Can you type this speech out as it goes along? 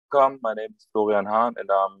welcome. My name is Florian Hahn, and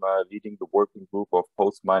I'm leading the working group of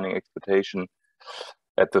post-mining exploitation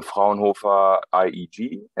at the Fraunhofer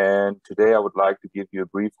IEG. And today I would like to give you a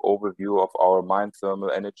brief overview of our mine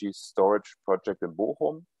thermal energy storage project in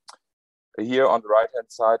Bochum. Here on the right-hand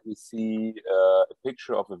side, we see a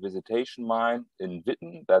picture of a visitation mine in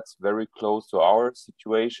Witten that's very close to our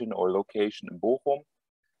situation or location in Bochum.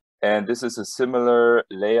 And this is a similar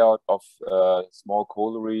layout of a small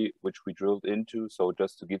colliery which we drilled into. So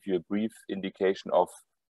just to give you a brief indication of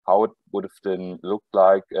how it would have then looked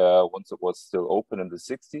like once it was still open in the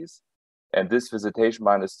 60s. And this visitation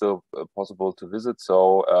mine is still possible to visit.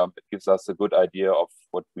 So it gives us a good idea of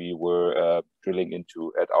what we were drilling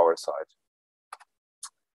into at our site.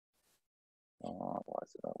 Why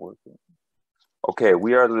is it not working? Okay,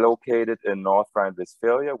 we are located in North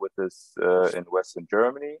Rhine-Westphalia, which is in Western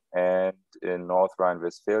Germany. And in North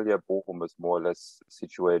Rhine-Westphalia, Bochum is more or less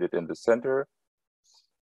situated in the center.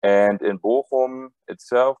 And in Bochum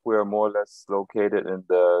itself, we are more or less located in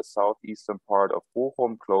the southeastern part of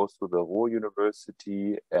Bochum, close to the Ruhr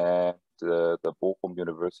University and the Bochum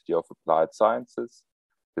University of Applied Sciences.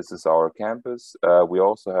 This is our campus. We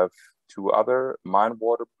also have two other mine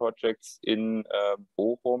water projects in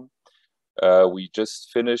Bochum. We just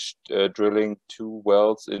finished drilling two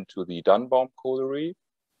wells into the Dannbaum colliery,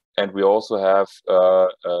 and we also have a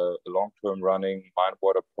long-term running mine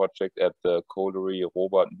water project at the colliery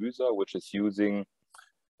Robert Müser, which is using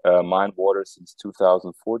mine water since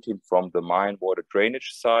 2014 from the mine water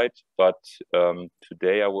drainage site. But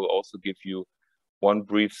today I will also give you one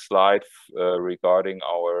brief slide regarding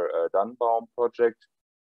our Dannbaum project,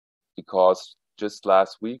 because just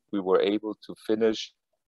last week we were able to finish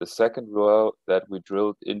the second well that we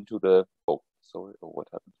drilled into the, what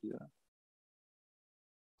happened here?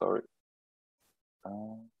 Sorry.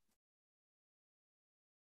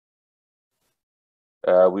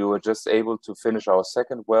 We were just able to finish our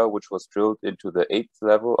second well, which was drilled into the 8th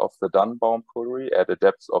level of the Dannbaum colliery at a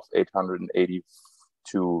depth of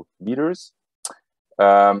 882 meters.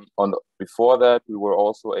 Before that, we were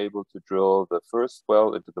also able to drill the first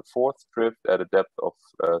well into the 4th drift at a depth of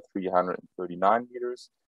 339 meters.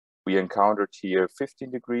 We encountered here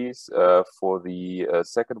 15 degrees. For the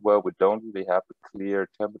second well, we don't really have a clear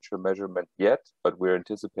temperature measurement yet, but we're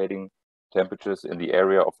anticipating temperatures in the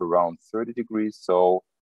area of around 30 degrees. So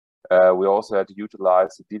we also had to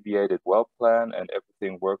utilize a deviated well plan, and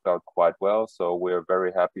everything worked out quite well. So we're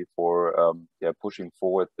very happy for pushing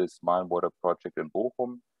forward this mine water project in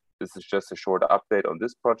Bochum. This is just a short update on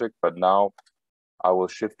this project, but now I will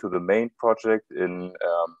shift to the main project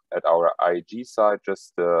at our IEG site.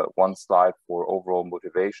 Just one slide for overall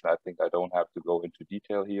motivation. I think I don't have to go into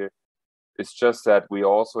detail here. It's just that we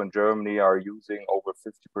also in Germany are using over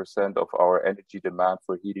 50% of our energy demand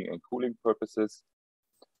for heating and cooling purposes.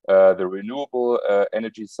 The renewable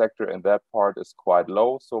energy sector in that part is quite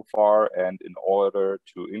low so far, and in order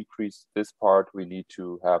to increase this part, we need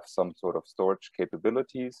to have some sort of storage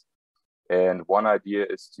capabilities. And one idea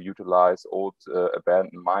is to utilize old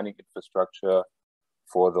abandoned mining infrastructure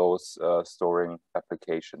for those storing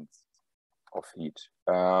applications of heat.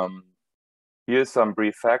 Here's some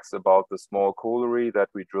brief facts about the small colliery that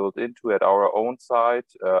we drilled into at our own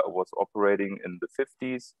site. It was operating in the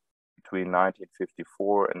 50s, between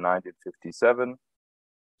 1954 and 1957.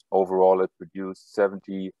 Overall, it produced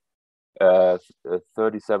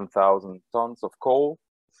 37,000 tons of coal.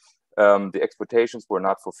 The exploitations were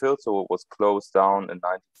not fulfilled, so it was closed down in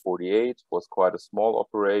 1948. It was quite a small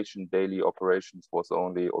operation. Daily operations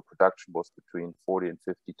production was between 40 and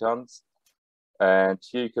 50 tons. And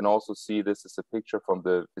here you can also see, this is a picture from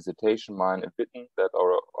the visitation mine in Witten that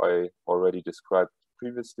I already described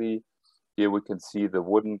previously. Here we can see the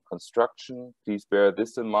wooden construction. Please bear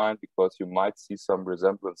this in mind, because you might see some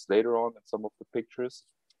resemblance later on in some of the pictures.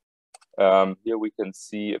 Here we can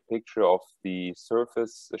see a picture of the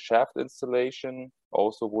surface shaft installation,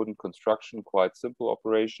 also wooden construction, quite simple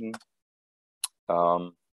operation.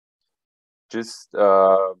 Just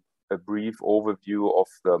a brief overview of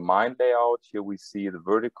the mine layout. Here we see the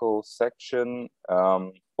vertical section.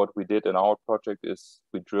 What we did in our project is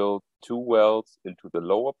we drilled two wells into the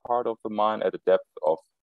lower part of the mine at a depth of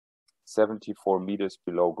 74 meters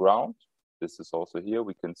below ground. This is also here.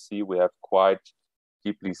 We can see we have quite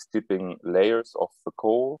deeply steeping layers of the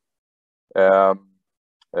coal, and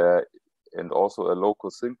also a local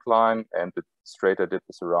syncline, and the straighter dip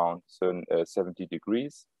is around 70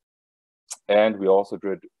 degrees. And we also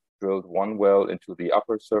drilled one well into the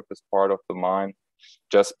upper surface part of the mine,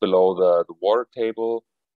 just below the water table,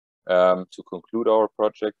 to conclude our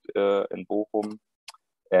project in Bochum.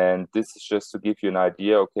 And this is just to give you an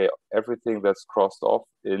idea, okay, everything that's crossed off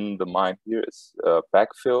in the mine here is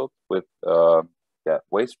backfilled with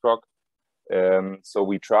waste rock. So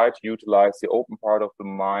we try to utilize the open part of the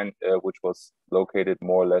mine, which was located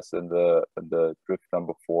more or less in the drift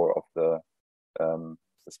number 4 of the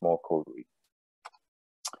small colliery.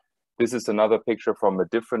 This is another picture from a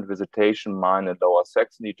different visitation mine in Lower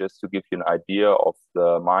Saxony, just to give you an idea of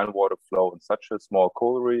the mine water flow in such a small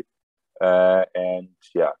colliery. And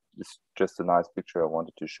yeah, it's just a nice picture I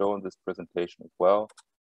wanted to show in this presentation as well.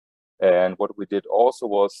 And what we did also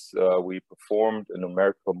was we performed a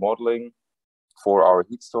numerical modeling for our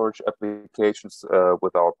heat storage applications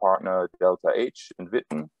with our partner Delta H in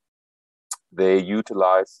Witten. They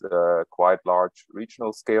utilized a quite large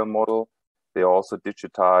regional scale model. They also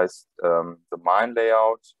digitized the mine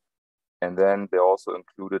layout, and then they also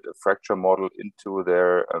included a fracture model into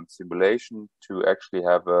their simulation to actually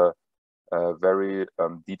have a very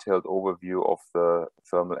detailed overview of the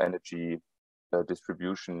thermal energy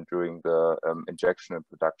distribution during the injection and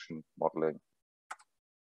production modeling.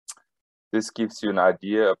 This gives you an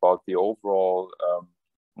idea about the overall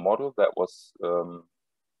model that was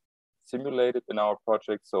simulated in our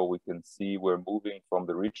project. So we can see we're moving from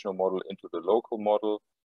the regional model into the local model.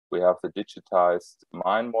 We have the digitized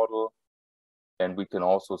mine model, and we can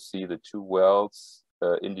also see the 2 wells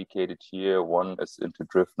indicated here. One is into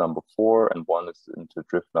drift number 4 and one is into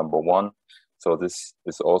drift number 1. So this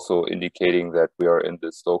is also indicating that we are in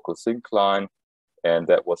this local syncline, and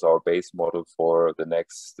that was our base model for the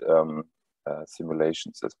next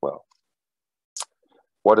simulations as well.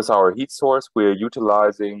 What is our heat source? We're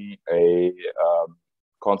utilizing a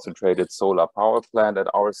concentrated solar power plant at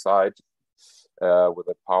our site with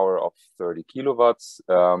a power of 30 kilowatts.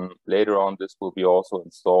 Later on, this will be also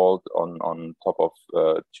installed on top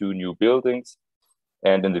of 2 new buildings.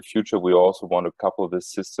 And in the future, we also want to couple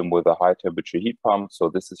this system with a high temperature heat pump. So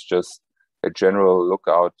this is just a general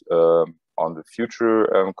lookout on the future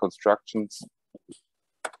constructions.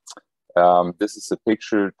 This is a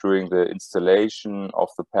picture during the installation of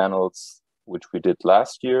the panels, which we did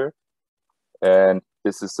last year. And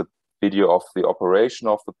this is a video of the operation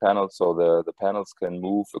of the panels. So the panels can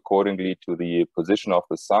move accordingly to the position of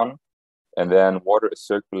the sun. And then water is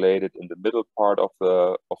circulated in the middle part of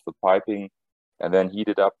the piping and then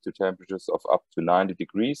heated up to temperatures of up to 90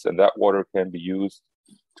 degrees. And that water can be used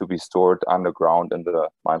to be stored underground in the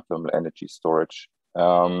mine thermal energy storage.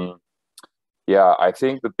 Yeah, I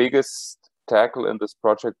think the biggest tackle in this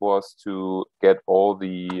project was to get all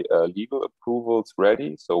the legal approvals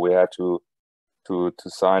ready. So we had to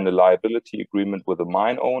sign a liability agreement with the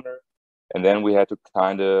mine owner, and then we had to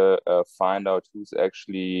kind of find out who's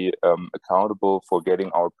actually accountable for getting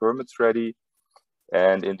our permits ready.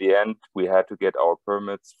 And in the end, we had to get our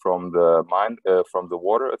permits from the from the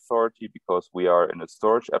water authority, because we are in a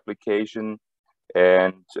storage application.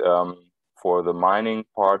 And for the mining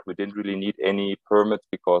part, we didn't really need any permits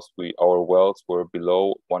because our wells were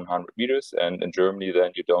below 100 meters. And in Germany,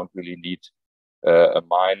 then you don't really need a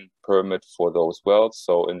mine permit for those wells.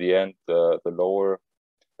 So in the end, the lower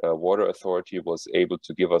water authority was able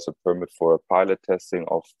to give us a permit for a pilot testing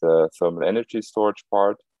of the thermal energy storage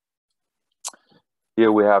part.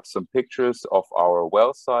 Here we have some pictures of our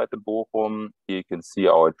well site in Bochum. Here you can see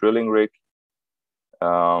our drilling rig.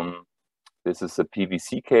 This is a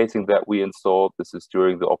PVC casing that we installed. This is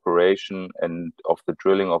during the operation and of the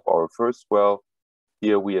drilling of our first well.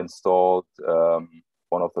 Here we installed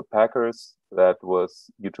one of the packers that was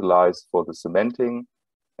utilized for the cementing.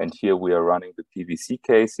 And here we are running the PVC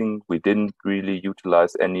casing. We didn't really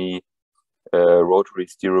utilize any rotary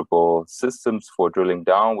steerable systems for drilling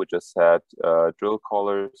down. We just had drill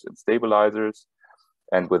collars and stabilizers.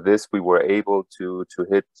 And with this, we were able to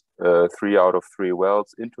hit 3 out of 3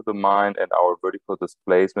 wells into the mine, and our vertical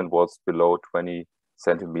displacement was below 20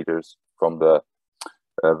 centimeters from the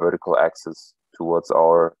vertical axis towards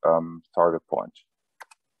our target point.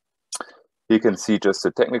 You can see just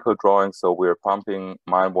a technical drawing. So we're pumping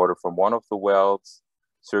mine water from one of the wells,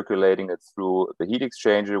 circulating it through the heat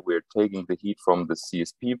exchanger. We're taking the heat from the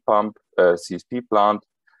CSP plant,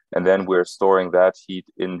 and then we're storing that heat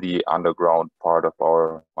in the underground part of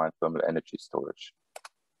our mine thermal energy storage.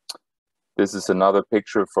 This is another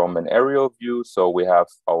picture from an aerial view. So we have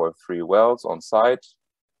our 3 wells on site,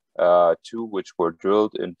 2 which were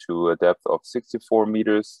drilled into a depth of 64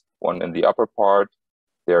 meters, 1 in the upper part.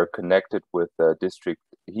 They're connected with district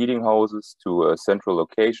heating hoses to a central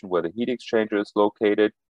location where the heat exchanger is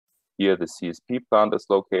located. Here the CSP plant is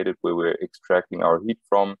located where we're extracting our heat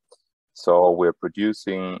from. So we're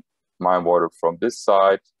producing mine water from this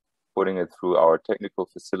side, putting it through our technical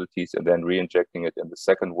facilities, and then re-injecting it in the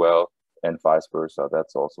second well, and vice versa.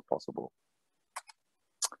 That's also possible.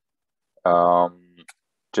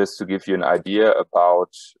 Just to give you an idea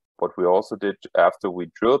about what we also did after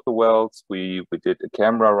we drilled the wells, we did a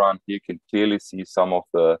camera run. Here you can clearly see some of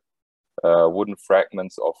the wooden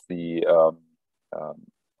fragments of the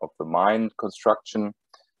mine construction.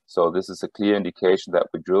 So this is a clear indication that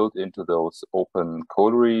we drilled into those open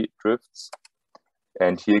colliery drifts.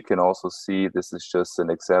 And here you can also see, this is just an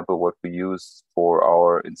example what we used for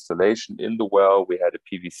our installation in the well. We had a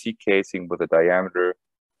PVC casing with a diameter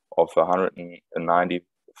of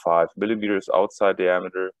 195 millimeters outside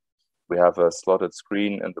diameter. We have a slotted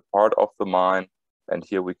screen in the part of the mine. And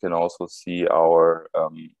here we can also see our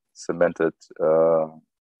cemented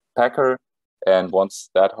packer. And once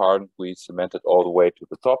that hardened, we cemented all the way to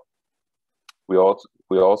the top. We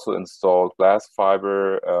also installed glass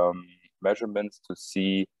fiber measurements to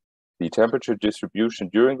see the temperature distribution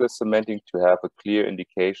during the cementing, to have a clear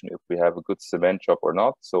indication if we have a good cement job or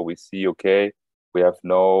not. So we see, okay, we have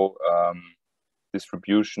no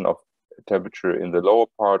distribution of temperature in the lower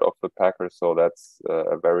part of the packer. So that's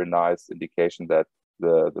a very nice indication that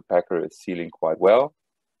the packer is sealing quite well.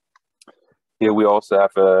 Here we also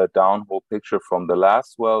have a downhole picture from the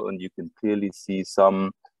last well, and you can clearly see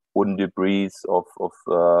some wooden debris of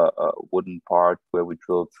wooden part where we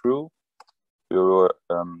drilled through.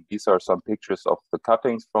 These are some pictures of the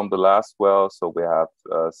cuttings from the last well. So we have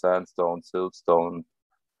sandstone, siltstone,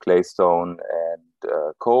 claystone, and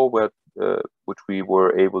coal, which we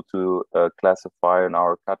were able to classify in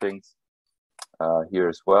our cuttings. Here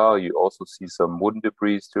as well, you also see some wooden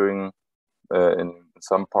debris during in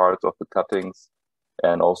some parts of the cuttings,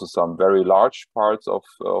 and also some very large parts of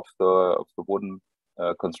the wooden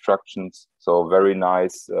constructions. So very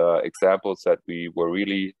nice examples that we were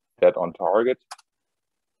really dead on target.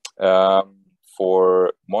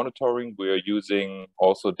 For monitoring, we are using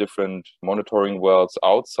also different monitoring wells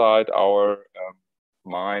outside our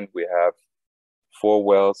mine. We have 4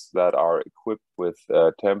 wells that are equipped with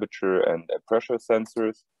temperature and pressure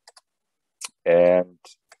sensors, and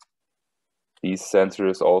these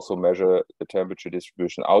sensors also measure the temperature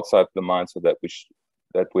distribution outside the mine, so that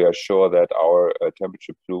we are sure that our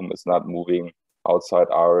temperature plume is not moving outside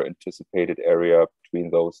our anticipated area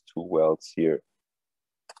between those 2 wells here.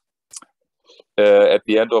 At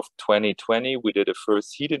the end of 2020, we did a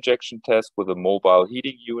first heat injection test with a mobile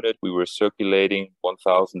heating unit. We were circulating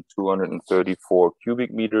 1,234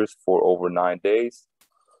 cubic meters for over 9 days.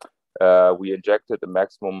 We injected a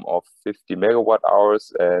maximum of 50 megawatt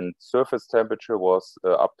hours, and surface temperature was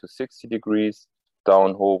up to 60 degrees.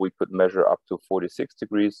 Downhole, we could measure up to 46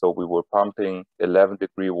 degrees. So we were pumping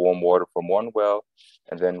 11-degree warm water from one well,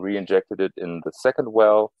 and then re-injected it in the second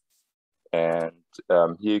well. And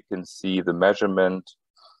here you can see the measurement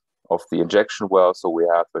of the injection well. So we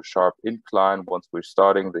have a sharp incline once we're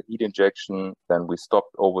starting the heat injection. Then we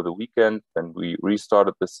stopped over the weekend, and we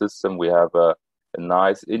restarted the system. We have a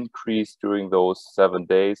nice increase during those 7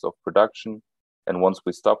 days of production. And once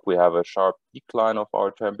we stop, we have a sharp decline of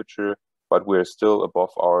our temperature, but we're still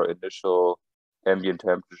above our initial ambient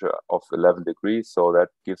temperature of 11 degrees. So that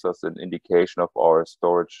gives us an indication of our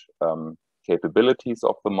storage capabilities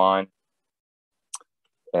of the mine.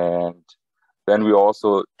 And then we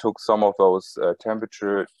also took some of those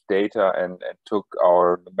temperature data and took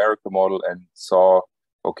our numerical model and saw,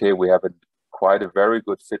 okay, we have quite a very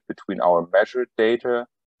good fit between our measured data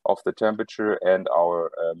of the temperature and our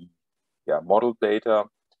model data.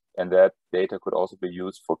 And that data could also be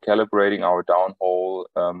used for calibrating our downhole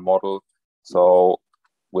model. So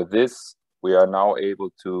with this, we are now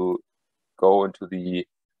able to go into the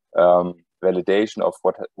validation of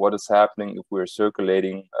what is happening if we're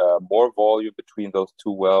circulating more volume between those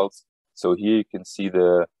 2 wells. So here you can see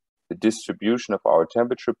the distribution of our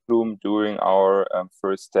temperature plume during our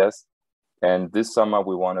first test. And this summer,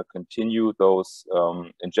 we want to continue those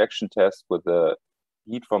injection tests with the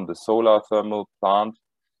heat from the solar thermal plant,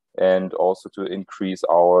 and also to increase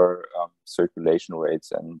our circulation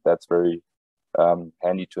rates. And that's very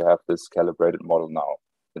handy to have this calibrated model now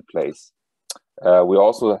in place. We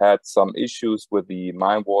also had some issues with the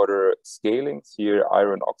mine water scalings here,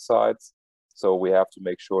 iron oxides. So we have to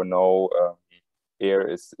make sure no air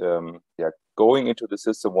is going into the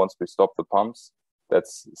system once we stop the pumps.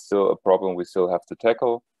 That's still a problem we still have to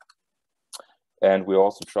tackle. And we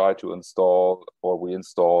also tried to installed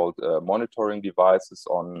monitoring devices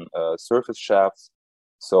on surface shafts.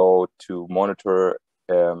 So to monitor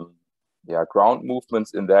ground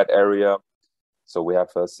movements in that area. So we have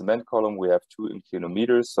a cement column, we have 2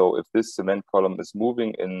 inclinometers. So if this cement column is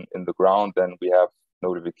moving in the ground, then we have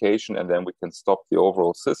notification, and then we can stop the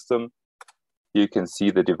overall system. Here you can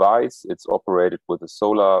see the device. It's operated with a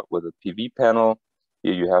solar, with a PV panel.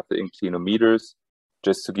 Here you have the inclinometers,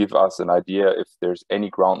 just to give us an idea if there's any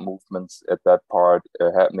ground movements at that part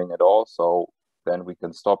happening at all. So then we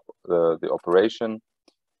can stop the operation.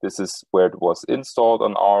 This is where it was installed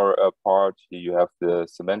on our part. Here you have the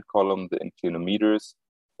cement column, the inclinometers,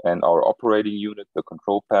 and our operating unit, the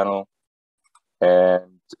control panel.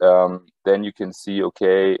 And then you can see,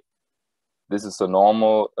 okay, this is a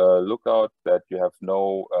normal lookout, that you have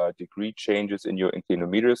no degree changes in your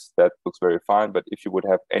inclinometers. That looks very fine. But if you would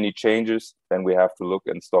have any changes, then we have to look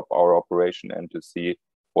and stop our operation and to see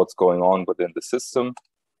what's going on within the system.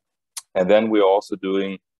 And then we're also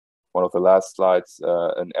doing, one of the last slides,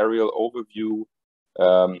 an aerial overview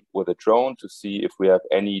with a drone to see if we have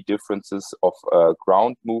any differences of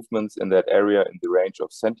ground movements in that area in the range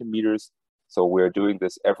of centimeters. So we're doing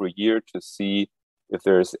this every year to see if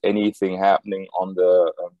there's anything happening on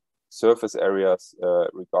the surface areas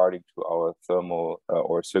regarding to our thermal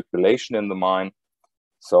or circulation in the mine.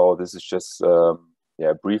 So this is just a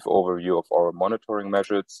brief overview of our monitoring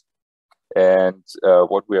measures. And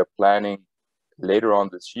what we are planning later on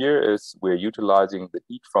this year is we're utilizing the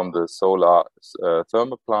heat from the solar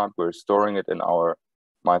thermal plant. We're storing it in our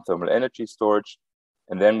mine thermal energy storage.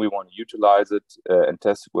 And then we want to utilize it and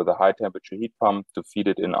test it with a high temperature heat pump to feed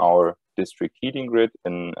it in our district heating grid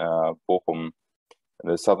in Bochum, in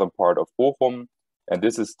the southern part of Bochum. And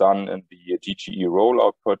this is done in the GGE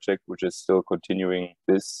rollout project, which is still continuing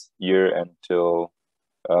this year until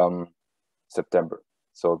September.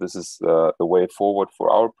 So this is the way forward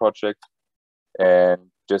for our project.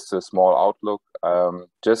 And just a small outlook,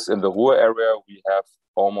 just in the Ruhr area, we have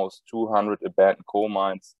almost 200 abandoned coal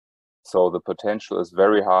mines. So the potential is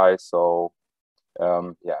very high. So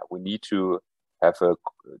we need to have a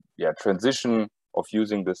transition of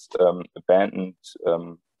using this abandoned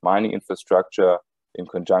mining infrastructure in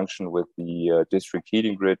conjunction with the district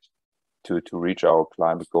heating grid to reach our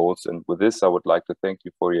climate goals. And with this, I would like to thank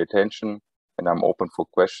you for your attention, and I'm open for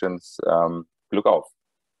questions. Glück auf.